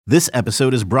This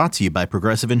episode is brought to you by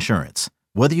Progressive Insurance.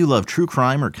 Whether you love true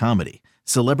crime or comedy,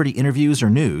 celebrity interviews or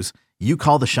news, you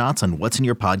call the shots on what's in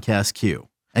your podcast queue.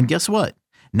 And guess what?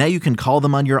 Now you can call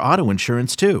them on your auto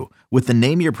insurance too with the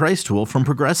Name Your Price tool from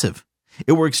Progressive.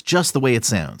 It works just the way it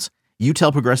sounds. You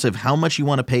tell Progressive how much you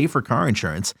want to pay for car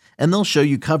insurance, and they'll show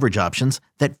you coverage options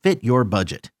that fit your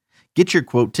budget. Get your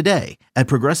quote today at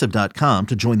Progressive.com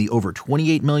to join the over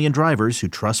 28 million drivers who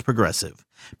trust Progressive.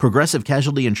 Progressive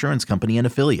Casualty Insurance Company and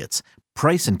Affiliates.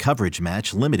 Price and coverage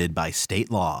match limited by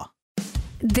state law.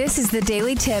 This is the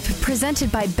Daily Tip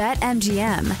presented by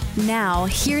BetMGM. Now,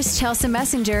 here's Chelsea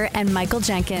Messenger and Michael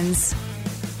Jenkins.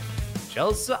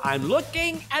 Chelsea, I'm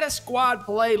looking at a squad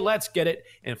play. Let's get it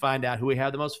and find out who we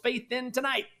have the most faith in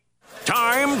tonight.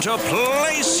 Time to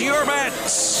place your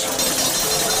bets.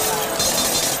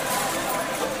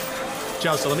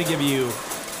 Chelsea, let me give you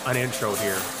an intro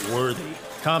here. Worthy.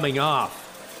 Coming off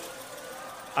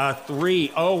a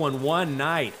 3-0-1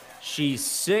 night. She's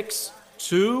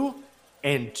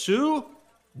 6-2-2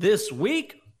 this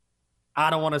week.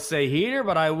 I don't want to say heater,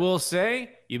 but I will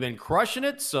say you've been crushing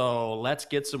it, so let's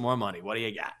get some more money. What do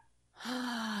you got?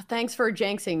 Thanks for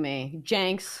jinxing me.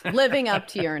 Jenks, living up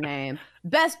to your name.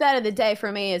 Best bet of the day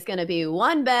for me is going to be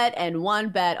one bet and one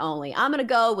bet only. I'm going to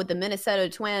go with the Minnesota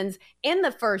Twins in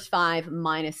the first 5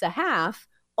 -0.5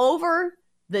 over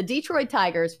the Detroit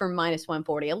Tigers for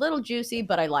 -140. A little juicy,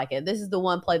 but I like it. This is the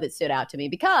one play that stood out to me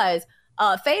because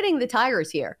fading the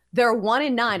Tigers here. They're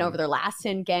 1-9 over their last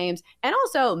 10 games. And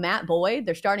also Matt Boyd,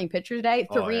 their starting pitcher today,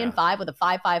 3-5 with a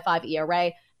 5.55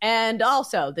 ERA. And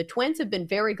also the Twins have been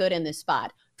very good in this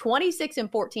spot.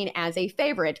 26-14 as a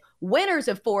favorite, winners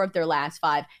of 4 of their last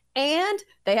 5. And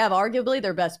they have arguably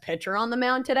their best pitcher on the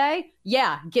mound today.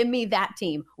 Yeah, give me that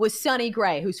team with Sonny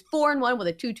Gray, who's 4-1 with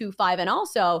a 2.25, and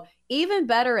also even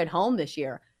better at home this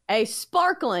year. A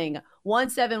sparkling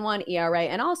 1.71 ERA.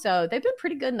 And also, they've been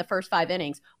pretty good in the first 5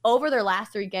 innings over their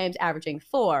last 3 games, averaging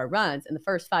 4 runs in the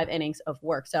first 5 innings of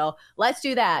work. So let's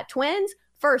do that. Twins,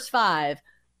 first 5,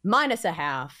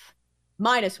 -0.5,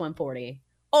 -140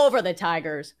 over the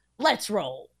Tigers. Let's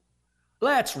roll.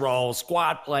 Let's roll.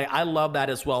 Squad play. I love that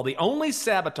as well. The only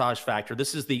sabotage factor,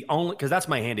 this is the only, because that's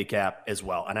my handicap as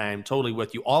well, and I am totally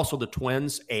with you. Also, the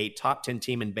Twins, a top 10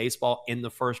 team in baseball in the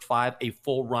first 5, a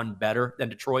full run better than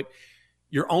Detroit.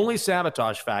 Your only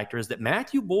sabotage factor is that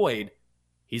Matthew Boyd,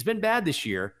 he's been bad this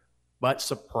year, but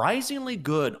surprisingly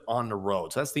good on the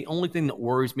road. So that's the only thing that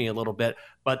worries me a little bit.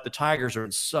 But the Tigers are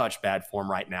in such bad form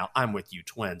right now. I'm with you,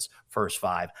 Twins. First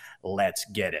 5. Let's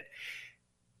get it.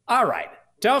 All right.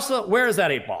 Tulsa, where is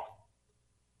that 8 ball?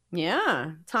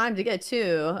 Yeah, time to get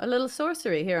to a little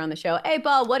sorcery here on the show. 8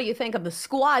 ball, what do you think of the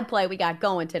squad play we got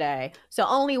going today? So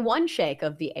only one shake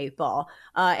of the 8 ball.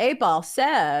 8 ball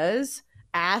says,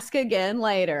 ask again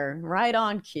later. Right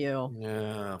on cue.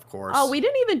 Yeah, of course. Oh, we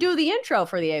didn't even do the intro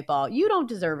for the 8 ball. You don't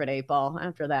deserve it, 8 ball,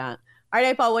 after that. All right,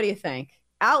 8 ball, what do you think?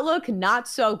 Outlook, not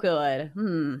so good.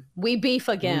 We beef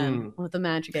again with the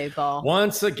magic 8 ball.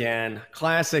 Once again,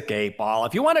 classic 8 ball.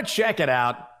 If you want to check it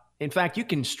out, in fact, you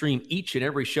can stream each and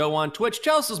every show on Twitch.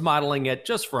 Chelsea's modeling it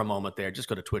just for a moment there. Just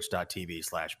go to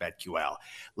twitch.tv/BetQL.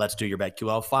 Let's do your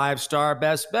BetQL 5-star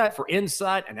best bet for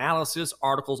insight, analysis,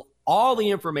 articles, all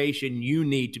the information you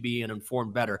need to be an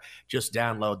informed bettor. Just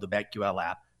download the BetQL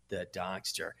app, the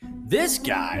Donkster. This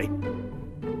guy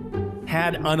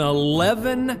had an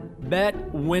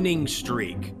 11-bet winning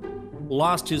streak.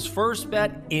 Lost his first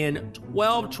bet in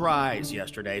 12 tries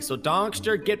yesterday. So,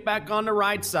 Donkster, get back on the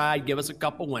right side. Give us a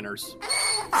couple winners.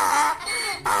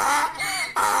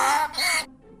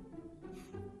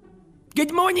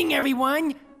 Good morning,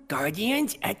 everyone.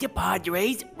 Guardians at the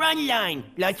Padres, run line,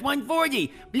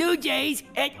 +140. Blue Jays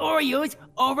at Orioles,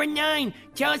 over 9.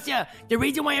 Chelsea, the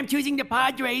reason why I'm choosing the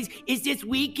Padres is this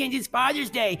weekend is Father's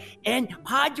Day, and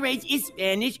Padres is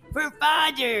Spanish for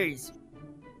fathers.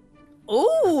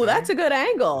 Ooh, that's a good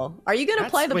angle. Are you going to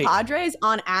play the Padres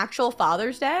on actual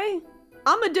Father's Day?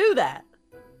 I'm going to do that.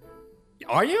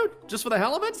 Are you? Just for the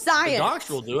hell of it? Science. The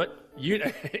doctor will do it.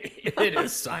 It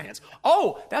is science.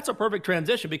 Oh, that's a perfect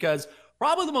transition because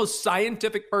probably the most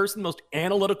scientific person, most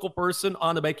analytical person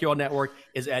on the BetQL network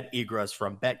is Ed Egros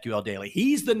from BetQL Daily.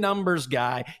 He's the numbers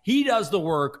guy. He does the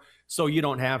work so you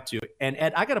don't have to. And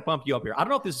Ed, I got to pump you up here. I don't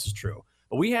know if this is true,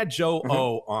 but we had Joe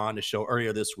O on the show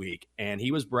earlier this week, and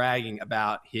he was bragging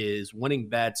about his winning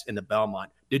bets in the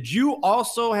Belmont. Did you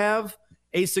also have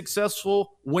a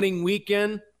successful winning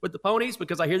weekend with the ponies?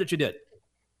 Because I hear that you did.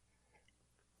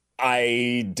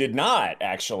 I did not,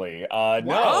 actually.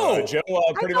 No, Joe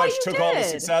pretty much took all the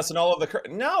success and all of the...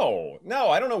 No,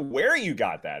 I don't know where you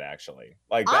got that, actually.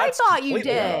 Like, I thought you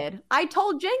did. I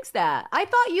told Jinx that. I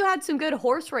thought you had some good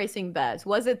horse racing bets.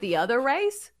 Was it the other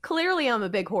race? Clearly, I'm a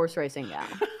big horse racing guy.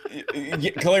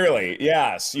 Clearly,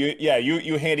 yes.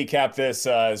 You handicap this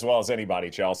as well as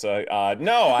anybody, Chelsea.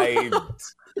 No, I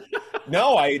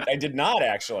did not,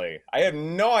 actually. I have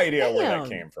no idea where that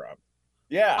came from.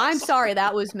 Yeah. I'm sorry,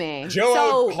 that was me.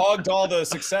 Joe hogged all the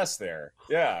success there.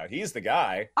 Yeah, he's the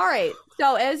guy. All right.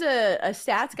 So as a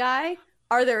stats guy,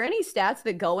 are there any stats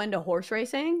that go into horse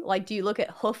racing? Like, do you look at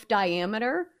hoof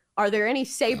diameter? Are there any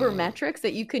sabermetrics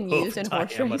that you can use in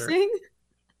horse racing?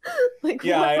 Like,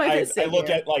 yeah, I look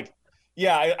at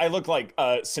I look like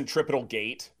centripetal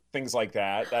gait, things like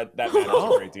that. That matters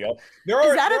a great deal. There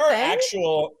are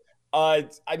actual. I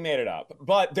made it up,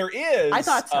 but there is. I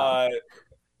thought so.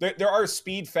 There are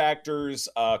speed factors,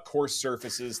 course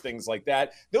surfaces, things like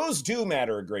that. Those do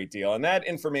matter a great deal, and that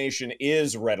information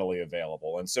is readily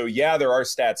available. And so, yeah, there are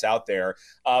stats out there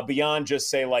beyond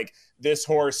just say, like, this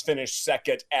horse finished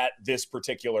second at this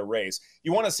particular race.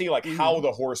 You want to see, like, how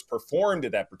the horse performed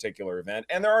at that particular event,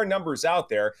 and there are numbers out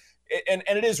there, and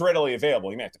it is readily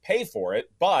available. You may have to pay for it,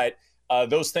 but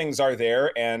those things are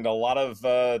there, and a lot of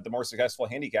the more successful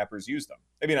handicappers use them.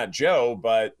 Maybe not Joe,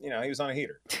 but, he was on a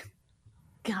heater.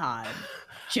 God.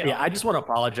 Joe. Yeah, I just want to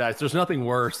apologize. There's nothing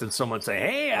worse than someone say,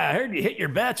 "Hey, I heard you hit your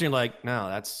bets," and you're like, "No,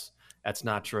 that's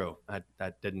not true.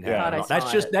 That didn't happen."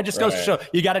 That just goes to show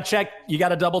you got to check. You got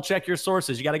to double check your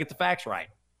sources. You got to get the facts right.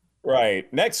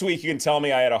 Right. Next week, you can tell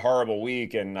me I had a horrible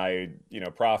week and I,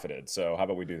 profited. So how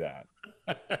about we do that?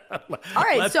 All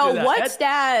right. So what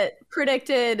stat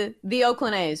predicted the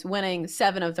Oakland A's winning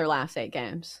 7 of their last 8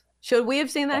 games? Should we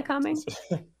have seen that coming?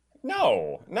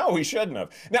 No, we shouldn't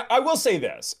have. Now, I will say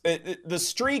this. The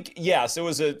streak, yes, it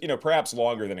was perhaps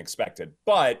longer than expected.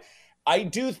 But I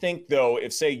do think, though,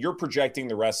 if, say, you're projecting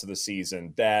the rest of the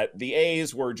season, that the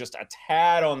A's were just a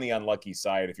tad on the unlucky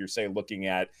side if you're, say, looking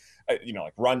at,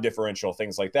 like run differential,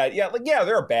 things like that. Yeah,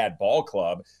 they're a bad ball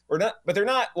club. But they're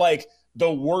not, like,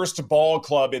 the worst ball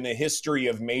club in the history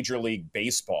of Major League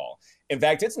Baseball. In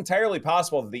fact, it's entirely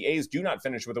possible that the A's do not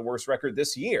finish with a worse record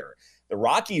this year. The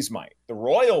Rockies might. The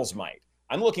Royals might.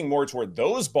 I'm looking more toward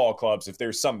those ball clubs if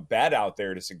there's some bet out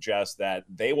there to suggest that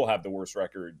they will have the worst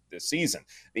record this season.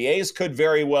 The A's could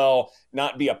very well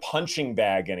not be a punching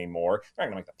bag anymore. They're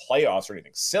not going to make the playoffs or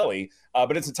anything silly,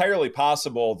 but it's entirely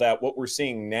possible that what we're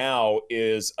seeing now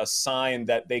is a sign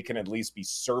that they can at least be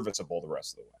serviceable the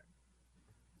rest of the way.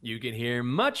 You can hear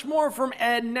much more from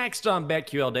Ed next on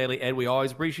BetQL Daily. Ed, we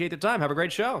always appreciate the time. Have a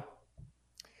great show.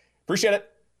 Appreciate it.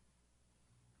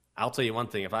 I'll tell you one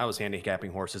thing. If I was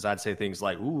handicapping horses, I'd say things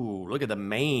like, ooh, look at the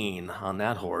mane on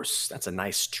that horse. That's a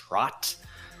nice trot.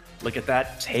 Look at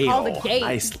that tail. All the gait.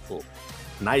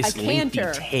 Nice a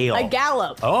canter, tail. A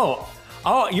gallop. Oh,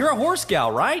 you're a horse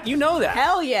gal, right? You know that.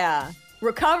 Hell yeah.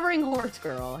 Recovering horse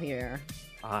girl here.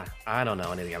 I don't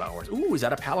know anything about horses. Ooh, is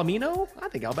that a Palomino? I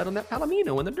think I'll bet on that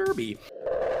Palomino in the Derby.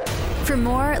 For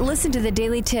more, listen to the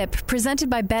Daily Tip presented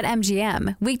by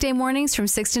BetMGM. Weekday mornings from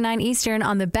 6 to 9 Eastern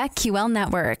on the BetQL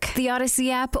network, the Odyssey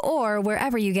app, or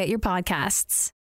wherever you get your podcasts.